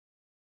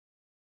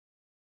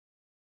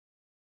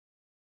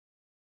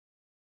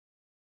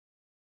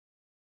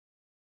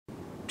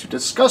To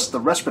discuss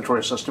the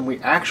respiratory system, we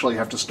actually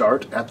have to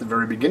start at the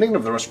very beginning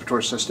of the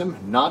respiratory system,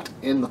 not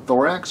in the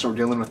thorax or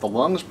dealing with the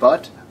lungs,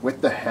 but with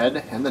the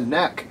head and the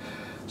neck.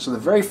 So the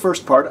very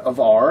first part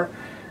of our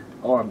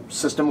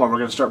system where we're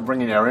going to start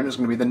bringing air in is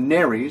going to be the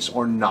nares,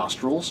 or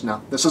nostrils.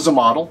 Now, this is a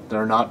model.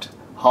 They're not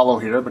hollow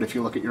here, but if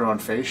you look at your own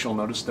face, you'll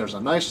notice there's a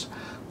nice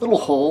little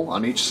hole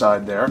on each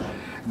side there,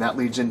 and that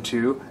leads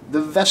into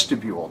the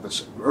vestibule,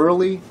 this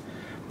early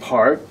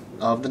part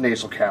of the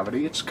nasal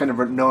cavity. It's kind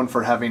of known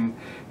for having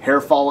hair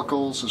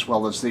follicles as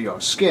well as the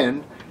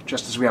skin,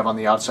 just as we have on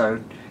the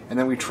outside, and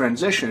then we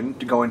transition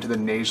to go into the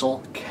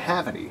nasal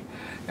cavity.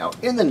 Now,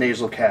 in the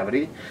nasal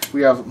cavity,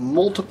 we have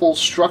multiple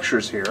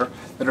structures here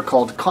that are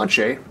called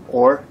conchae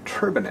or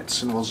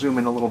turbinates, and we'll zoom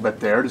in a little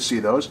bit there to see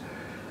those.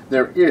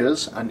 There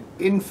is an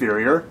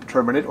inferior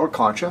turbinate or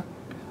concha,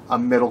 a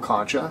middle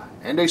concha,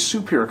 and a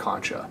superior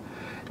concha.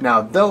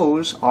 Now,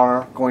 those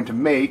are going to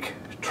make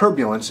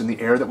turbulence in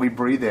the air that we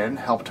breathe in,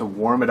 help to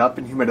warm it up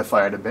and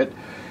humidify it a bit,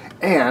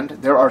 and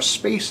there are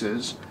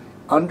spaces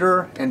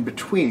under and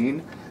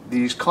between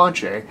these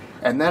conchae,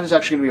 and that is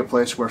actually going to be a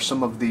place where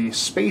some of the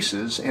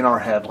spaces in our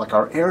head, like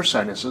our air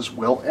sinuses,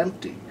 will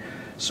empty.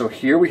 So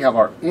here we have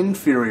our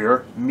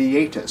inferior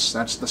meatus.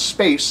 That's the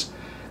space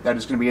that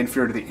is going to be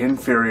inferior to the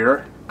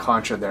inferior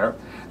concha there.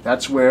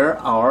 That's where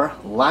our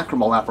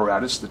lacrimal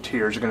apparatus, the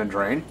tears, are going to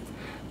drain.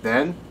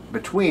 Then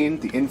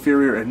between the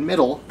inferior and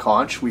middle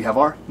conch, we have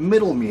our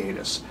middle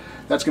meatus.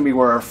 That's going to be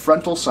where our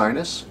frontal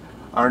sinus,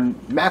 our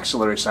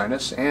maxillary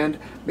sinus, and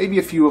maybe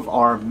a few of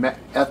our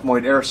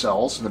ethmoid air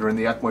cells that are in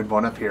the ethmoid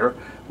bone up here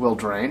will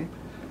drain.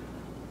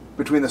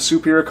 Between the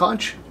superior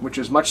conch, which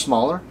is much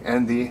smaller,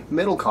 and the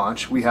middle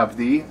conch, we have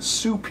the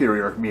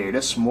superior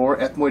meatus. More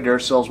ethmoid air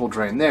cells will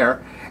drain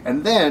there.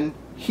 And then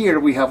here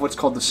we have what's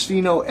called the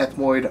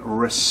sphenoethmoid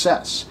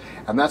recess,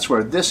 and that's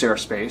where this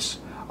airspace,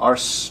 our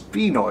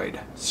sphenoid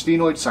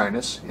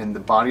sinus in the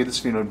body of the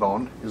sphenoid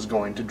bone, is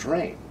going to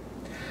drain.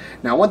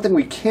 Now, one thing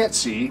we can't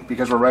see,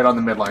 because we're right on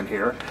the midline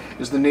here,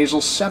 is the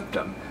nasal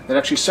septum. That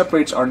actually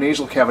separates our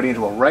nasal cavity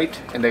into a right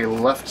and a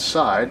left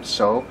side,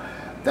 so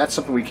that's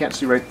something we can't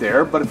see right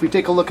there. But if we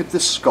take a look at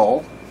this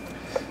skull,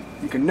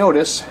 you can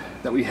notice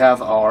that we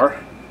have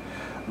our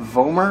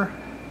vomer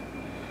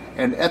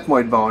and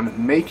ethmoid bone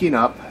making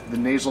up the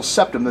nasal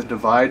septum that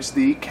divides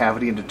the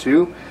cavity into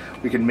two.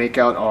 We can make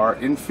out our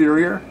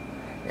inferior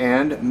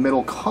and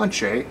middle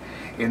conchae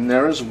in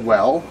there as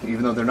well,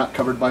 even though they're not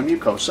covered by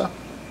mucosa.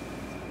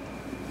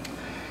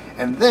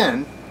 And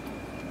then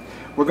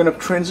we're going to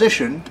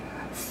transition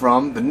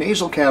from the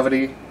nasal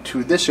cavity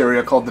to this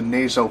area called the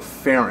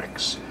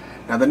nasopharynx.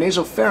 Now, the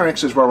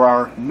nasopharynx is where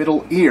our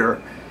middle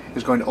ear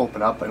is going to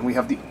open up, and we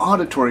have the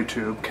auditory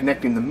tube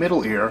connecting the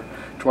middle ear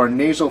to our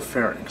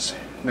nasopharynx.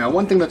 Now,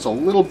 one thing that's a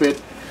little bit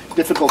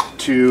difficult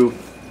to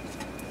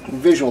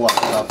visualize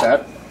about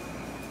that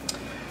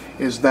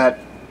is that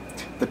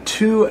the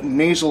two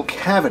nasal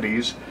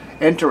cavities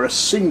enter a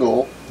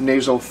single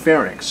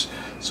nasopharynx.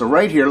 So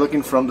right here,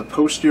 looking from the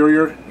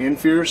posterior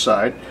inferior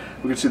side,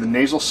 we can see the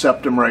nasal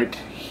septum right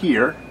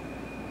here,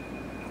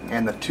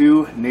 and the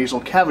two nasal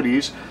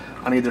cavities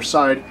on either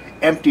side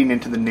emptying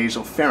into the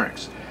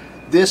nasopharynx.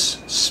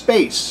 This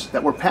space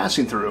that we're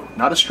passing through,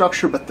 not a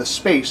structure, but the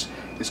space,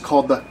 is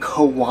called the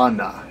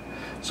choana.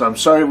 So I'm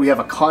sorry we have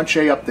a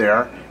conchae up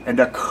there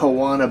and a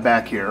choana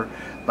back here,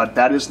 but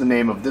that is the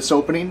name of this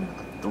opening,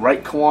 the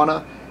right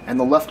choana and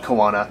the left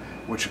choana,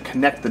 which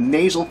connect the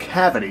nasal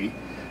cavity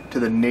to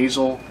the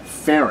nasal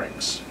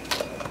pharynx.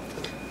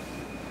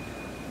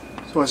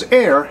 So as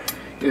air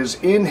is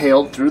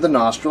inhaled through the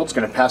nostril, it's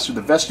going to pass through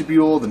the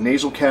vestibule, the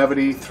nasal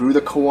cavity, through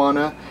the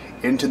choana,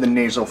 into the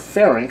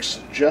nasopharynx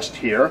just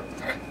here.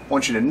 I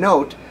want you to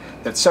note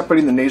that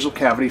separating the nasal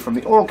cavity from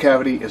the oral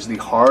cavity is the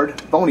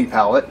hard, bony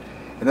palate,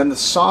 and then the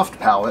soft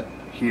palate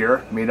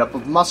here made up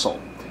of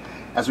muscle.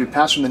 As we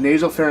pass from the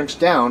nasopharynx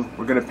down,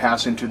 we're going to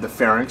pass into the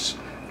pharynx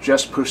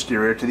just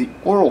posterior to the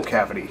oral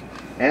cavity.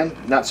 And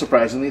not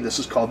surprisingly, this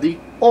is called the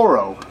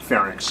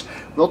oropharynx.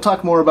 We'll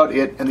talk more about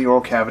it and the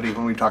oral cavity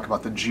when we talk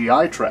about the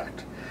GI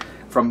tract.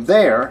 From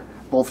there,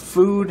 both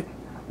food,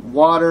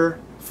 water,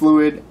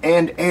 fluid,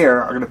 and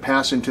air are going to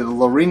pass into the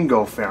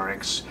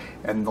laryngopharynx.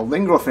 And the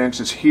laryngopharynx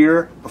is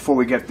here before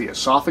we get the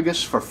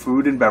esophagus for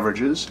food and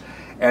beverages,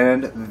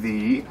 and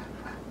the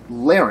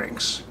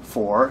larynx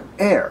for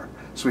air.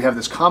 So we have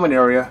this common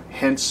area,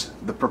 hence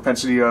the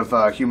propensity of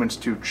humans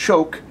to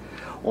choke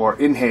or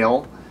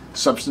inhale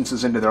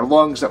substances into their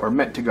lungs that were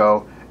meant to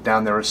go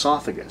down their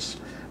esophagus.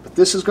 But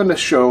this is going to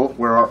show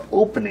where our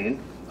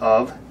opening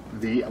of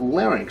the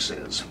larynx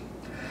is.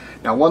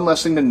 Now, one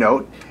last thing to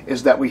note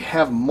is that we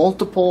have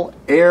multiple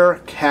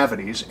air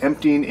cavities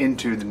emptying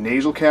into the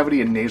nasal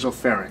cavity and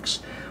nasopharynx.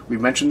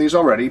 We've mentioned these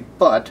already,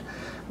 but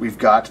we've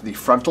got the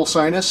frontal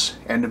sinus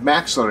and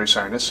maxillary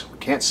sinus. We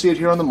can't see it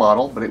here on the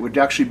model, but it would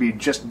actually be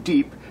just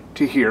deep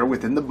to here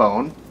within the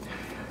bone.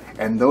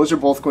 And those are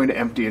both going to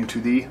empty into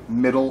the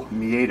middle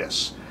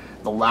meatus.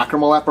 The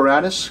lacrimal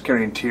apparatus,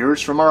 carrying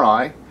tears from our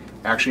eye,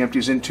 actually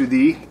empties into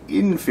the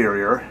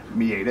inferior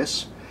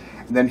meatus.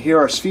 And then here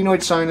our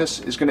sphenoid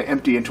sinus is going to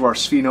empty into our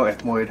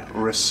sphenoethmoid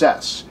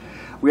recess.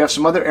 We have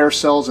some other air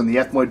cells in the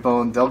ethmoid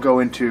bone. They'll go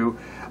into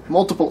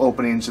multiple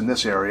openings in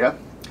this area.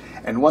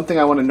 And one thing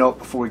I want to note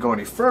before we go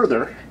any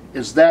further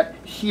is that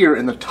here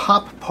in the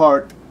top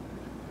part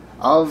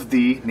of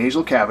the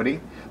nasal cavity,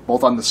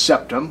 both on the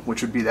septum,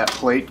 which would be that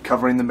plate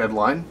covering the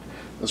midline,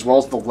 as well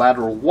as the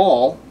lateral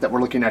wall that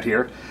we're looking at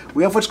here,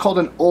 we have what's called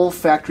an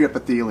olfactory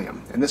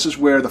epithelium. And this is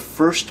where the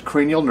first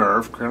cranial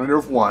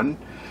nerve 1,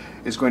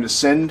 is going to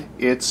send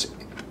its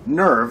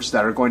nerves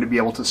that are going to be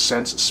able to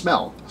sense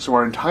smell. So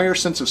our entire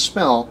sense of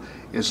smell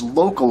is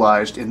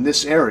localized in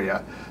this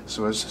area.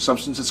 So as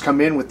substances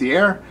come in with the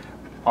air,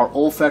 our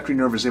olfactory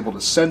nerve is able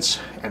to sense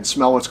and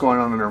smell what's going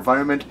on in our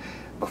environment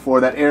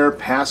before that air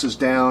passes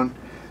down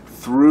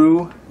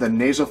through the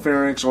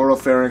nasopharynx,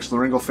 oropharynx,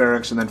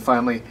 laryngopharynx, and then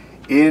finally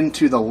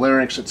into the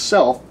larynx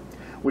itself,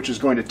 which is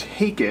going to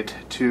take it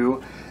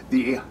to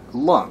the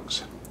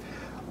lungs.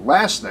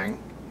 Last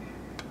thing,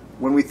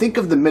 when we think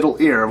of the middle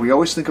ear, we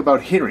always think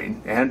about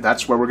hearing, and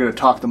that's where we're going to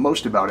talk the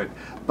most about it.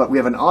 But we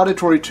have an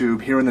auditory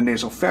tube here in the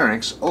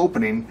nasopharynx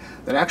opening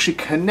that actually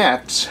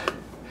connects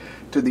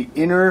to the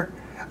inner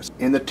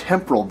in the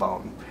temporal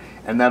bone.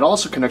 And that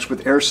also connects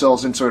with air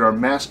cells inside our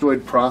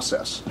mastoid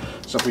process.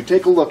 So if we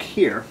take a look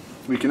here,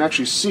 we can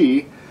actually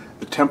see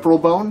the temporal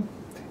bone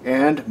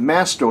and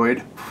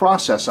mastoid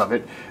process of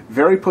it,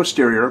 very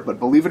posterior, but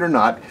believe it or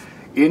not,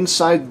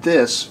 inside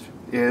this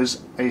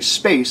is a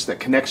space that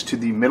connects to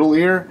the middle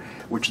ear,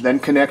 which then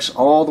connects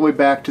all the way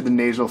back to the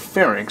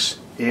nasopharynx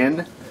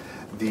in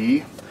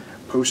the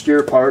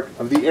posterior part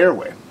of the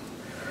airway.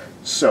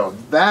 So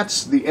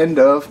that's the end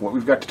of what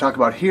we've got to talk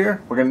about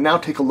here. We're going to now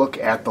take a look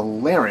at the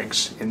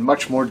larynx in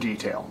much more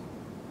detail.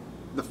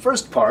 The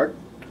first part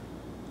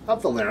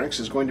of the larynx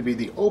is going to be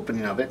the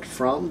opening of it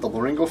from the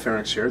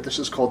laryngopharynx here. This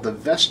is called the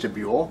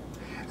vestibule,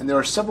 and there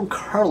are several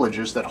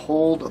cartilages that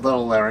hold the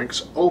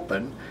larynx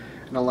open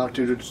and allow it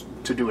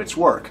to do its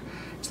work.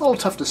 It's a little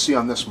tough to see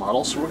on this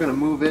model, so we're going to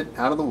move it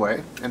out of the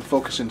way and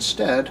focus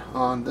instead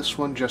on this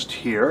one just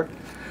here,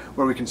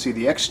 where we can see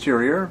the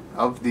exterior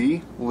of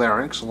the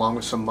larynx along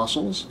with some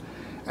muscles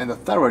and the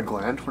thyroid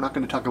gland. We're not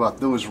going to talk about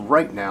those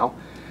right now.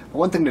 But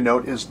one thing to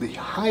note is the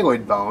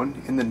hyoid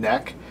bone in the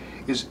neck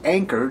is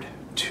anchored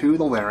to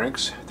the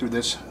larynx through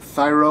this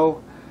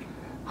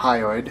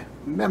thyrohyoid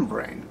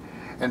membrane.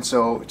 And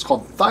so it's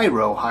called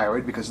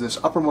thyrohyoid because this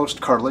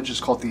uppermost cartilage is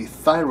called the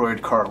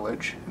thyroid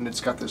cartilage, and it's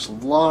got this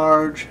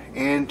large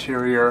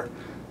anterior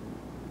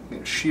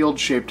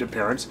shield-shaped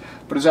appearance,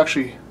 but is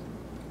actually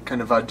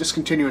kind of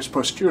discontinuous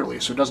posteriorly,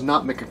 so it does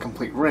not make a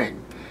complete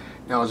ring.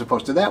 Now, as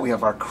opposed to that, we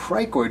have our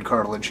cricoid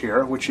cartilage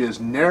here, which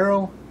is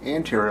narrow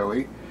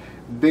anteriorly,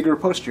 bigger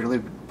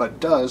posteriorly, but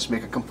does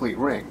make a complete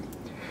ring.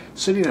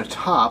 Sitting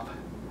atop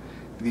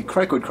the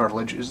cricoid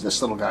cartilage is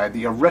this little guy,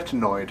 the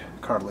arytenoid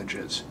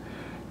cartilages.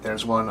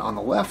 There's one on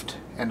the left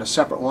and a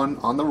separate one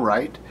on the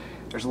right.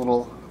 There's a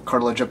little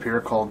cartilage up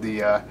here called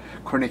the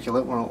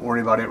corniculate. We won't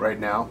worry about it right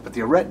now. But the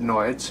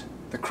arytenoids,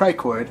 the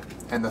cricoid,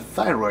 and the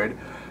thyroid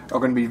are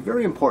going to be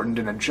very important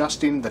in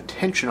adjusting the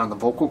tension on the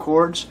vocal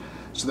cords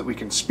so that we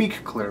can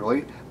speak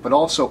clearly, but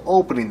also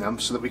opening them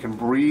so that we can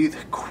breathe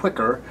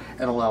quicker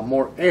and allow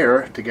more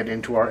air to get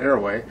into our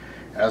airway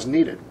as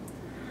needed.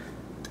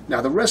 Now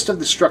the rest of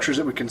the structures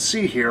that we can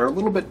see here are a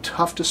little bit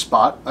tough to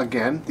spot.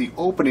 Again, the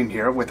opening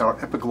here with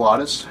our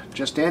epiglottis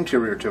just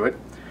anterior to it.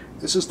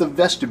 This is the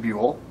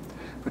vestibule,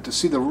 but to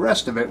see the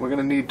rest of it we're going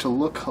to need to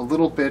look a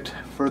little bit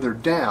further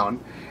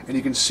down, and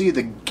you can see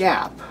the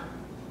gap,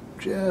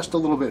 just a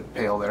little bit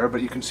pale there,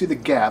 but you can see the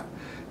gap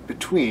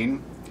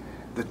between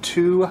the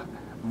two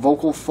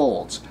vocal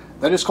folds.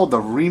 That is called the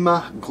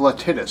rima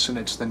glottis, and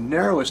it's the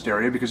narrowest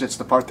area because it's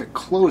the part that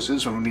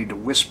closes when we need to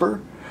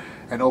whisper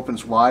and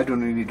opens wide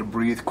when we need to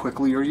breathe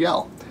quickly or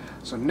yell.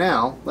 So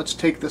now let's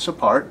take this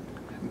apart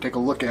and take a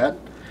look at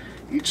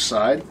each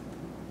side.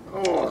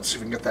 Oh, let's see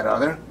if we can get that out of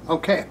there.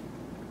 Okay,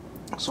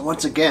 so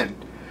once again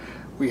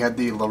we had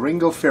the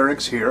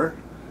laryngopharynx here,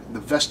 the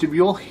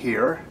vestibule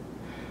here,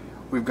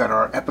 we've got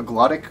our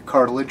epiglottic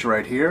cartilage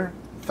right here,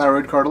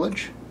 thyroid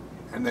cartilage,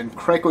 and then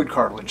cricoid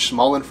cartilage,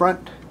 small in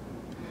front,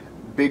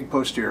 big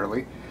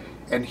posteriorly.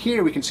 And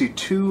here we can see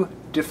two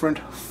different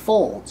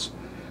folds.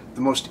 The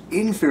most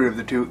inferior of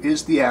the two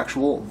is the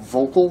actual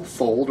vocal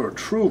fold, or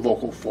true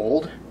vocal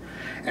fold,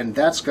 and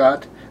that's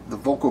got the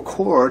vocal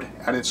cord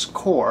at its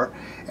core,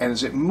 and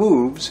as it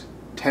moves,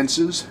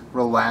 tenses,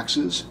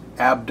 relaxes,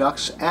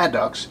 abducts,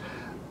 adducts,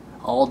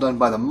 all done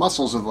by the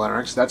muscles of the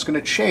larynx, that's going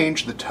to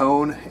change the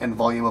tone and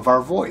volume of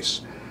our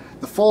voice.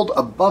 The fold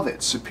above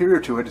it,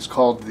 superior to it, is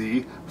called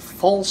the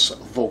false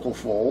vocal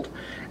fold,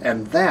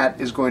 and that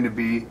is going to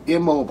be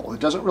immobile. It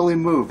doesn't really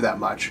move that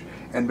much,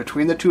 and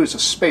between the two is a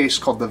space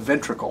called the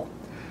ventricle.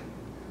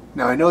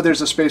 Now I know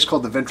there's a space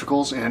called the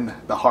ventricles in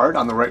the heart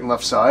on the right and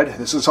left side.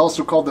 This is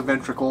also called the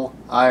ventricle.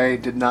 I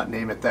did not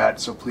name it that,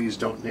 so please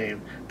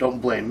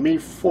don't blame me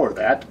for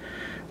that.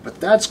 But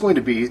that's going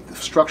to be the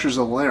structures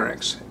of the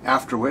larynx,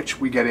 after which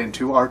we get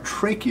into our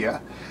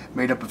trachea,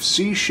 made up of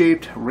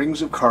C-shaped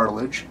rings of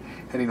cartilage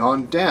heading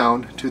on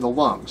down to the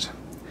lungs.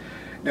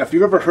 Now, if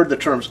you've ever heard the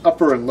terms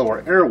upper and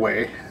lower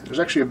airway, there's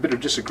actually a bit of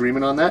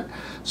disagreement on that.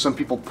 Some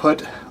people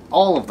put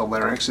all of the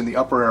larynx in the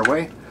upper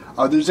airway,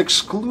 others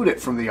exclude it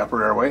from the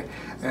upper airway,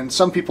 and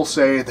some people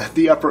say that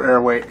the upper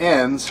airway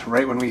ends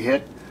right when we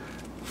hit,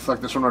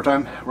 select this one more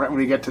time, right when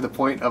we get to the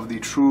point of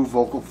the true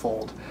vocal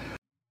fold.